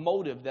a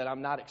motive that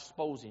I'm not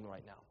exposing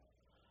right now.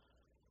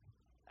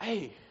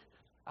 Hey,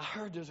 I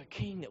heard there's a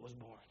king that was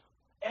born.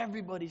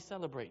 Everybody's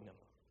celebrating him.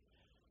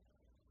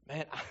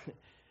 Man,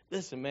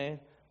 listen, man.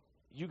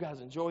 You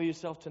guys enjoy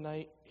yourself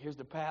tonight. Here's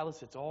the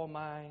palace. It's all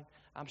mine.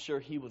 I'm sure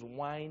he was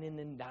whining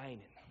and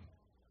dining.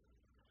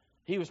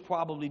 He was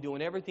probably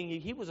doing everything.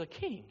 He was a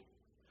king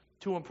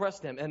to impress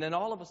them. And then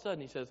all of a sudden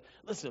he says,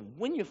 listen,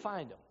 when you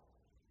find him,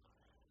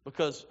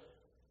 because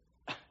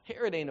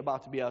Herod ain't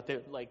about to be out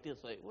there like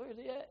this, like, where's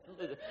he at?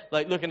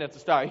 Like looking at the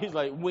star. He's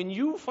like, when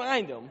you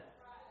find him,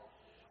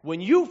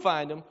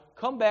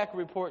 come back and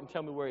report and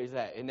tell me where he's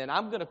at. And then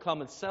I'm going to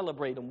come and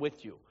celebrate him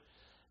with you.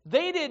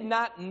 They did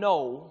not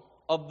know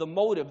of the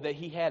motive that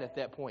he had at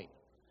that point.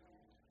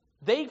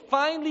 They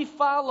finally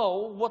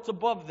follow what's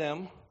above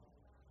them.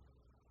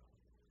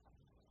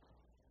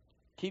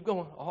 Keep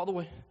going all the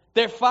way.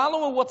 They're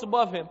following what's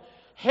above him.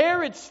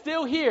 Herod's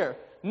still here,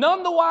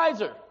 none the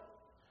wiser.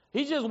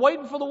 He's just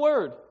waiting for the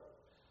word.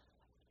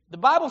 The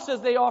Bible says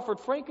they offered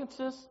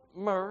frankincense,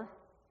 myrrh.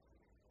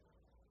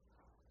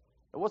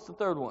 And what's the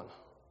third one?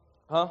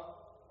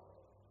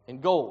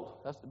 And gold.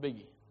 That's the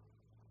biggie.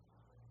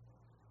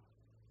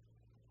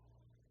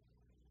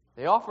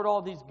 They offered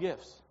all these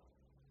gifts.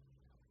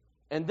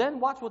 And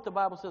then watch what the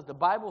Bible says. The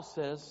Bible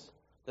says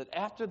that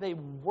after they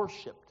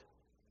worshiped,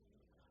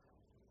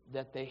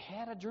 that they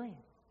had a dream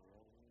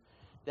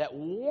that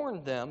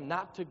warned them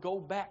not to go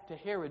back to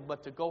Herod,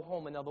 but to go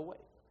home another way.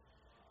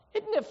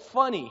 Isn't it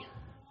funny?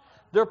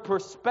 Their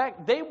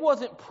perspective, they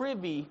wasn't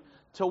privy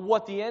to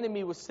what the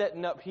enemy was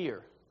setting up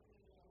here.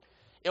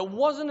 It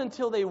wasn't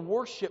until they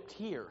worshiped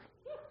here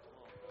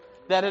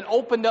that it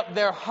opened up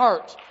their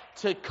heart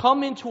to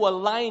come into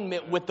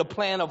alignment with the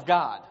plan of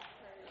God.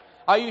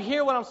 Are you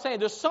hearing what I'm saying?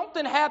 There's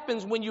something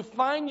happens when you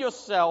find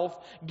yourself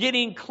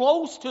getting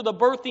close to the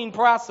birthing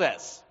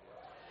process.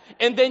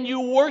 And then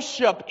you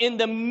worship in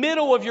the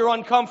middle of your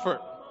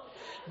uncomfort.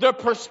 Their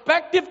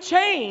perspective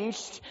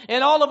changed,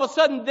 and all of a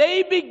sudden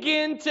they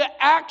begin to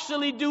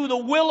actually do the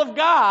will of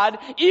God,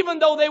 even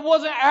though they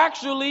wasn't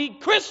actually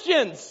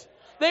Christians.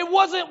 They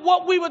wasn't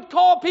what we would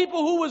call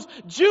people who was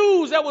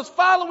Jews that was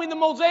following the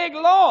Mosaic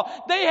law.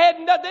 They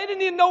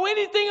didn't even know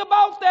anything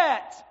about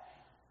that.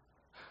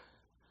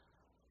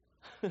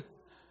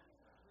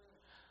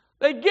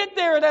 They get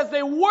there, and as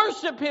they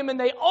worship him and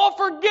they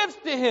offer gifts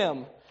to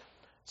him,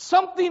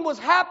 something was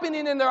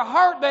happening in their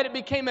heart that it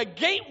became a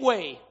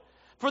gateway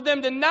for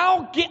them to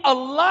now get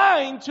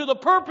aligned to the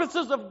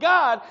purposes of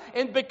God.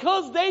 And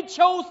because they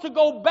chose to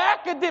go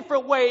back a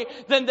different way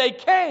than they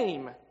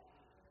came,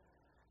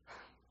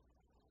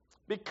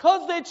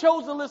 because they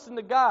chose to listen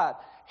to God,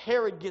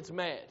 Herod gets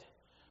mad.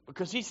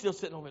 Because he's still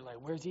sitting over there like,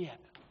 where's he at?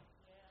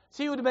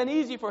 See, it would have been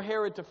easy for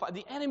Herod to find.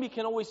 The enemy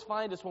can always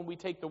find us when we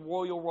take the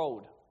royal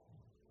road.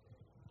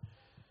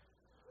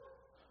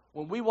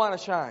 When we want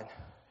to shine,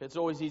 it's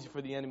always easy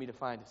for the enemy to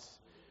find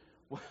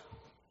us.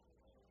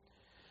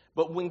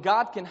 But when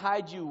God can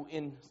hide you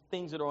in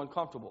things that are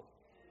uncomfortable,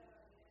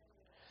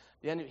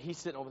 the enemy, he's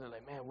sitting over there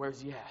like, man, where's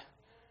he at?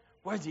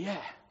 Where's he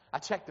at? I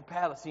checked the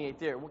palace, he ain't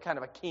there. What kind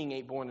of a king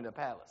ain't born in the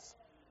palace?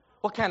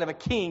 What kind of a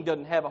king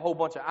doesn't have a whole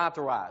bunch of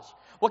entourage?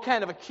 What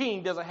kind of a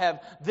king doesn't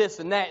have this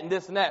and that and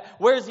this and that?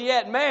 Where's he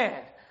at? Man,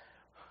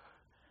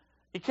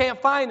 he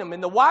can't find him.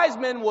 And the wise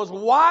man was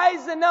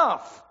wise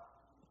enough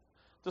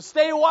to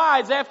stay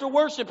wise after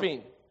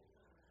worshiping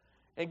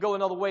and go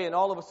another way. And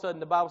all of a sudden,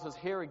 the Bible says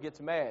Herod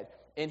gets mad.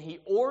 And he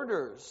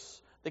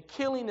orders the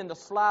killing and the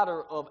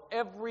slaughter of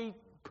every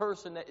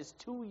person that is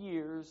 2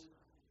 years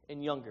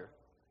and younger.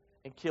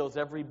 And kills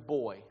every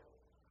boy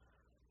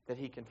that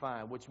he can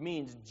find. Which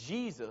means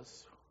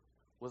Jesus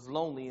was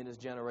lonely in his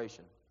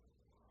generation.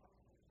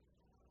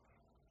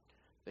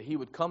 That he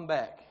would come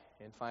back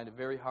and find it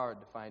very hard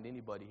to find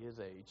anybody his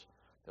age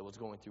that was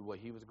going through what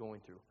he was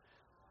going through.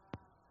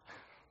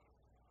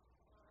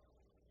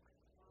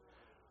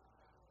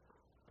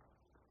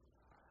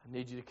 I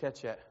need you to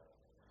catch that.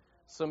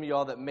 Some of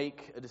y'all that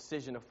make a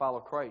decision to follow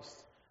Christ,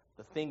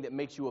 the thing that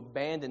makes you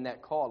abandon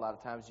that call, a lot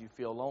of times you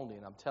feel lonely.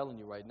 And I'm telling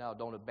you right now,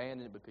 don't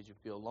abandon it because you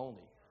feel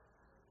lonely.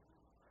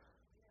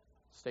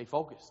 Stay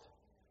focused.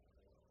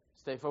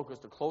 Stay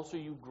focused. The closer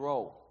you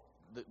grow,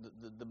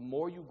 the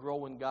more you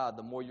grow in God,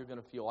 the more you're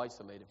going to feel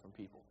isolated from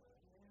people.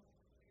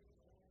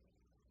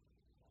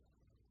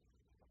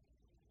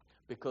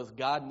 Because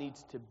God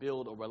needs to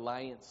build a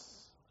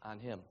reliance on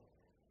Him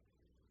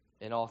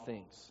in all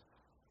things.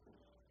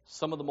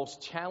 Some of the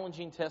most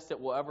challenging tests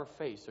that we'll ever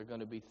face are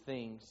going to be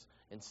things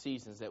and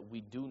seasons that we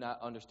do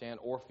not understand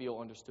or feel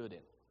understood in.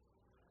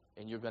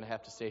 And you're going to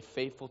have to stay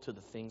faithful to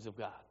the things of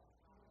God.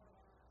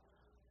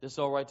 This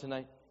all right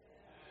tonight?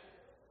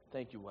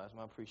 Thank you,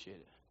 Wiseman. I appreciate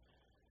it.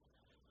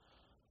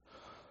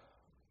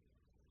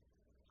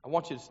 I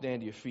want you to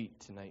stand to your feet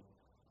tonight.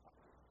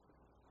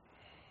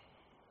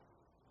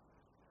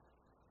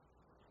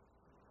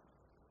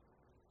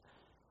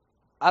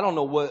 I don't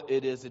know what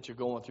it is that you're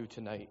going through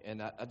tonight,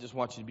 and I just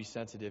want you to be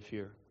sensitive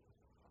here.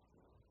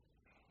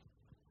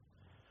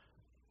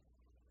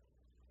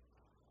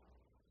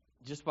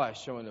 Just by a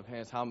showing of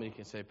hands, how many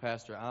can say,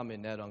 Pastor, I'm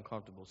in that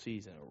uncomfortable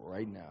season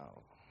right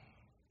now?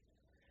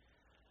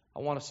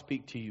 I want to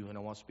speak to you, and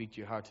I want to speak to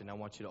your heart, and I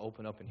want you to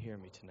open up and hear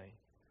me tonight.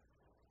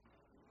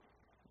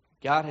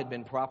 God had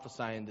been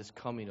prophesying this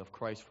coming of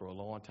Christ for a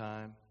long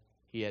time.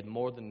 He had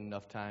more than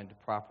enough time to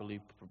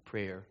properly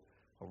prepare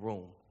a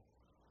room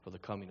for the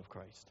coming of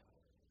Christ.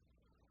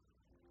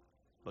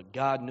 But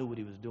God knew what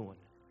he was doing.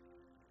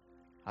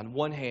 On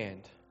one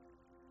hand,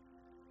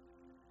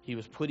 he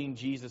was putting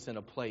Jesus in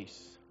a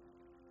place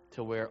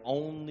to where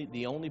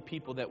the only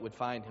people that would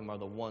find him are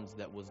the ones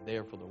that was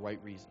there for the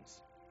right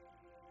reasons.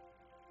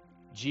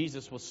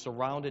 Jesus was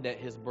surrounded at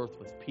his birth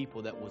with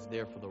people that was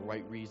there for the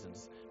right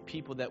reasons,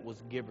 people that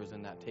was givers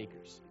and not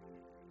takers.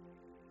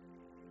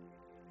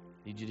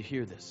 I need you to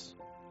hear this.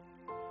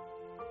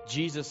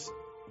 Jesus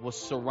was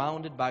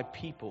surrounded by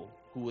people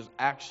who was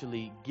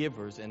actually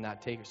givers and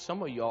not takers.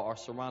 Some of y'all are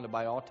surrounded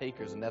by all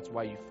takers, and that's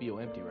why you feel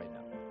empty right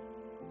now.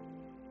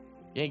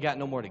 You ain't got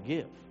no more to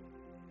give.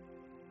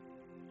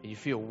 And you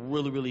feel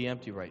really, really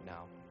empty right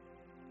now.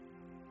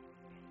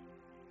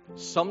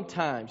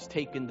 Sometimes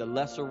taking the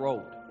lesser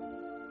road,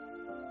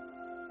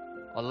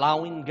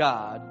 allowing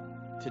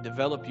God to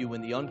develop you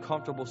in the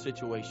uncomfortable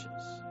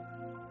situations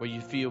where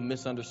you feel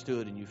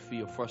misunderstood and you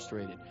feel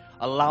frustrated,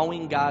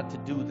 allowing God to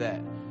do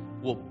that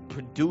will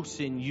produce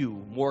in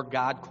you more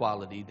God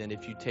quality than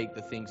if you take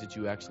the things that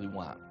you actually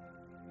want.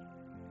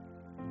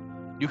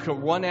 You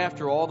can run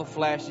after all the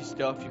flashy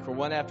stuff. You can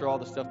run after all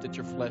the stuff that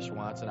your flesh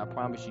wants, and I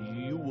promise you,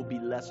 you will be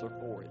lesser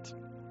for it.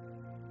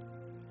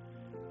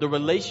 The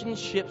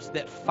relationships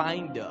that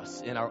find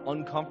us in our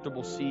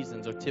uncomfortable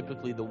seasons are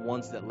typically the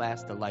ones that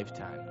last a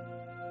lifetime.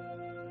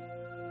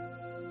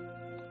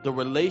 The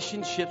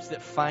relationships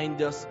that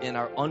find us in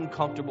our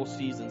uncomfortable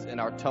seasons, in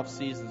our tough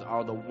seasons,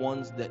 are the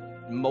ones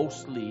that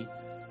mostly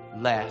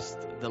last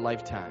the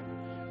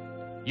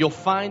lifetime. You'll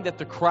find that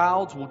the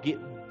crowds will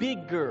get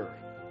bigger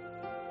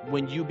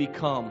when you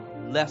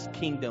become less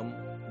kingdom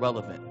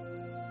relevant.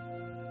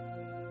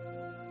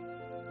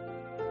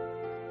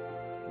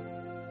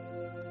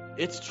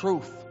 It's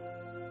truth.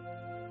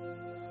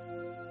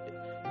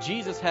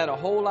 Jesus had a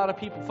whole lot of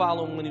people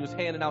following when he was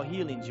handing out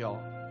healings,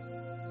 y'all.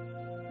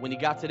 When he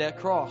got to that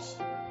cross,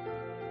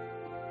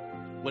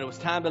 when it was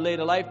time to lay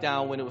the life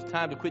down, when it was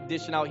time to quit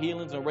dishing out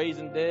healings and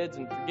raising deads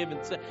and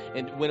forgiving sin,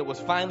 and when it was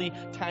finally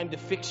time to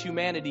fix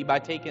humanity by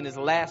taking his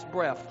last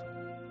breath,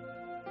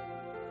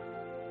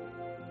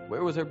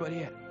 where was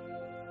everybody at?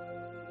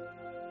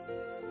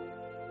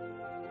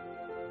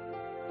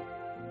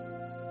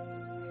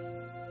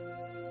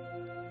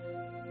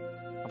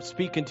 I'm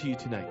speaking to you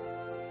tonight.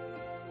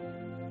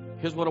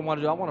 Here's what I want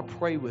to do. I want to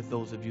pray with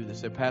those of you that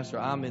say, Pastor,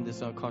 I'm in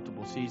this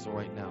uncomfortable season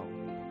right now.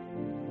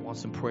 I want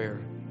some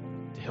prayer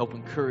to help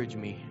encourage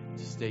me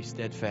to stay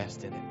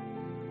steadfast in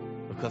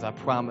it. Because I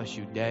promise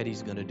you,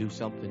 Daddy's going to do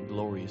something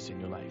glorious in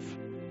your life.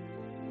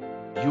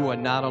 You are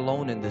not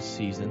alone in this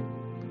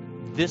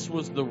season. This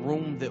was the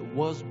room that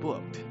was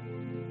booked.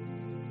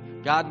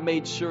 God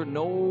made sure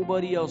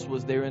nobody else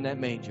was there in that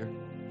manger.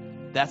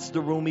 That's the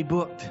room he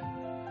booked.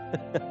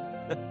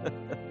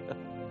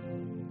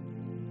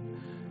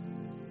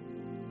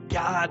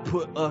 God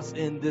put us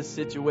in this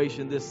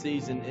situation this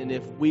season, and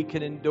if we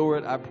can endure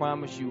it, I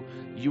promise you,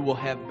 you will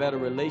have better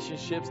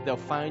relationships. They'll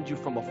find you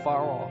from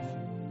afar off.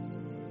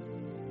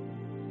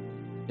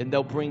 And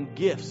they'll bring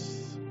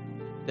gifts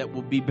that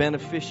will be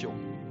beneficial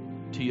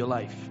to your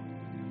life.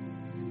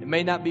 It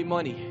may not be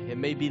money. It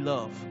may be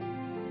love.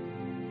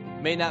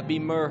 It may not be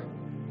myrrh.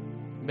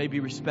 It may be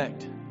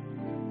respect.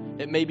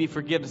 It may be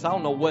forgiveness. I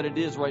don't know what it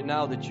is right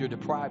now that you're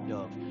deprived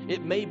of.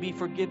 It may be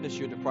forgiveness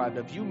you're deprived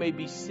of. You may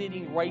be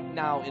sitting right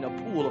now in a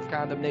pool of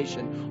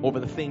condemnation over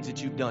the things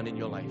that you've done in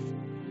your life.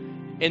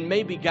 And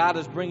maybe God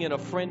is bringing a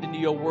friend into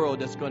your world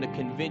that's going to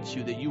convince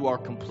you that you are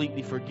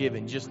completely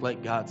forgiven, just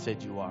like God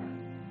said you are.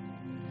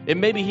 And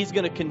maybe he's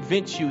going to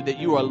convince you that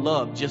you are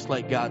loved just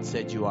like God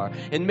said you are.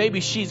 And maybe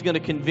she's going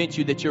to convince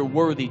you that you're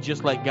worthy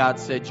just like God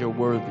said you're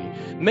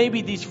worthy.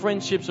 Maybe these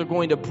friendships are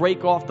going to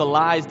break off the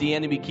lies the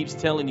enemy keeps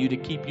telling you to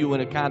keep you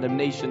in a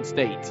condemnation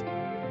state.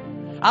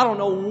 I don't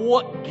know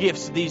what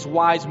gifts these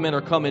wise men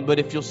are coming, but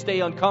if you'll stay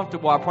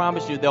uncomfortable, I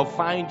promise you they'll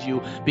find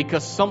you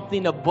because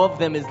something above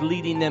them is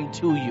leading them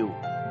to you.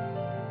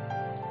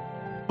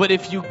 But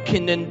if you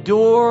can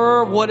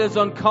endure what is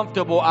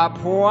uncomfortable, I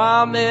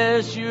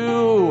promise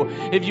you,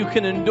 if you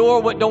can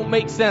endure what don't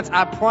make sense,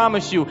 I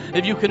promise you,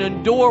 if you can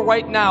endure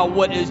right now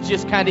what is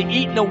just kind of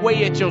eating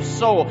away at your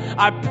soul,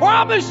 I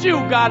promise you,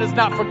 God has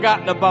not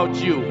forgotten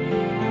about you.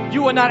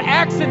 You are not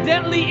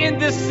accidentally in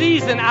this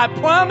season. I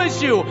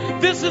promise you,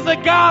 this is a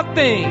God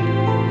thing.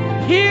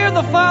 Hear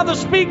the Father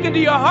speaking to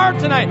your heart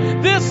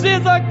tonight. This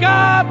is a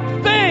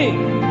God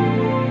thing.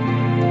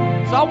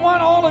 So I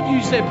want all of you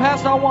to say,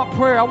 Pastor, I want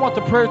prayer. I want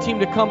the prayer team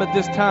to come at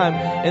this time.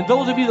 And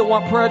those of you that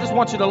want prayer, I just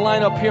want you to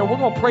line up here. We're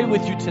going to pray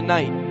with you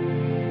tonight.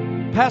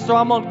 Pastor,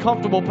 I'm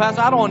uncomfortable.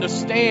 Pastor, I don't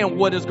understand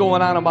what is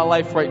going on in my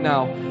life right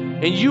now.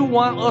 And you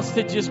want us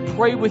to just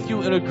pray with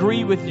you and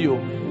agree with you.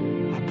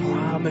 I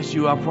promise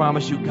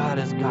you, God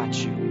has got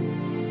you.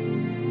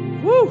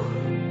 Woo!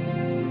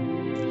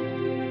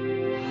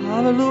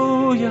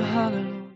 Hallelujah, hallelujah.